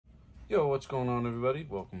Yo, what's going on, everybody?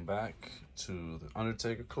 Welcome back to the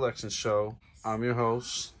Undertaker Collection Show. I'm your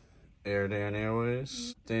host,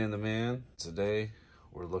 AirDanAirways, Dan the Man. Today,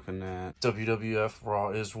 we're looking at WWF Raw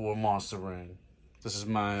is War Monster Ring. This is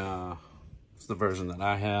my, it's the version that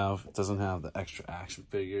I have. It doesn't have the extra action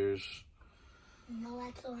figures. No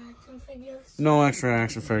extra action figures? No extra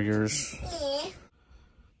action figures.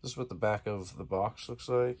 This is what the back of the box looks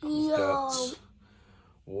like. We've got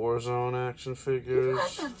Warzone action figures. You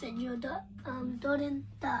got that figure that didn't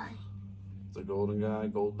die. The Golden Guy,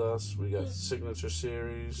 Gold Dust. We got Signature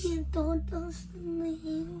Series. You don't dust me.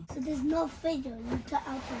 So there's no figure. You cut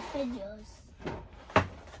out the figures.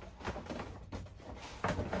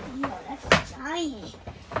 Yo, that's giant.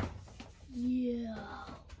 Yeah.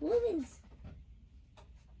 Women's.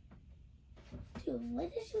 Dude, where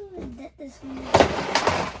did you even get this one?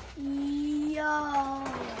 Yo.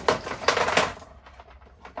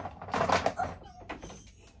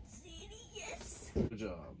 Good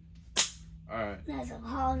job. Alright. That's a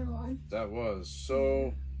hard one. That was.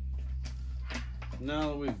 So, now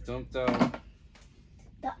that we've dumped out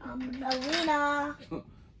the arena.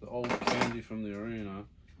 the old candy from the arena,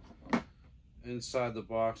 inside the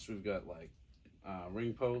box we've got like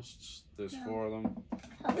ring posts. There's 4 of them.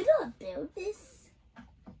 Are we gonna build this?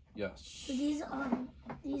 Yes. So these are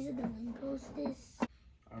the ring posts.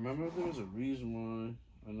 I remember there was a reason why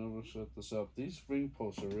I never set this up. These ring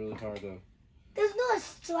posts are really hard to... There's no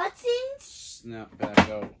strutting? Snap back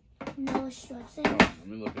out. No strutting? Oh, let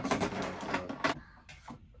me look at something like that.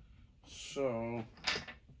 So,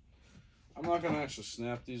 I'm not going to actually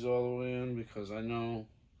snap these all the way in because I know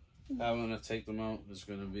having to take them out is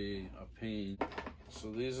going to be a pain.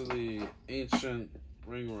 So these are the ancient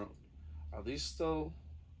ring rope. Are these still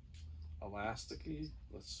elasticy?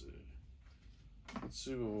 Let's see. Let's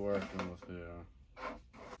see what we're working with here.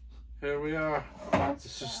 Here we are.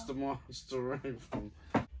 This is the monster ring from...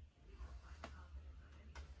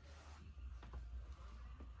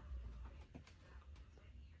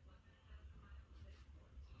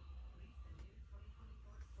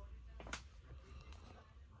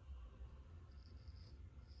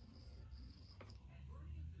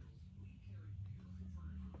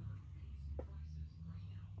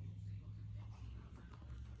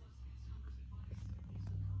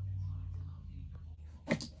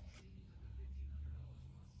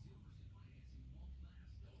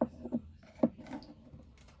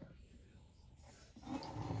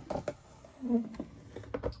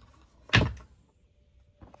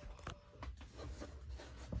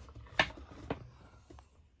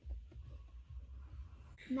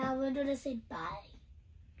 Now we're gonna say bye.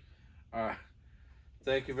 Alright.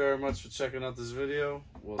 Thank you very much for checking out this video.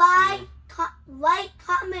 We'll bye. see you. Like,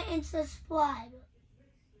 comment, and subscribe.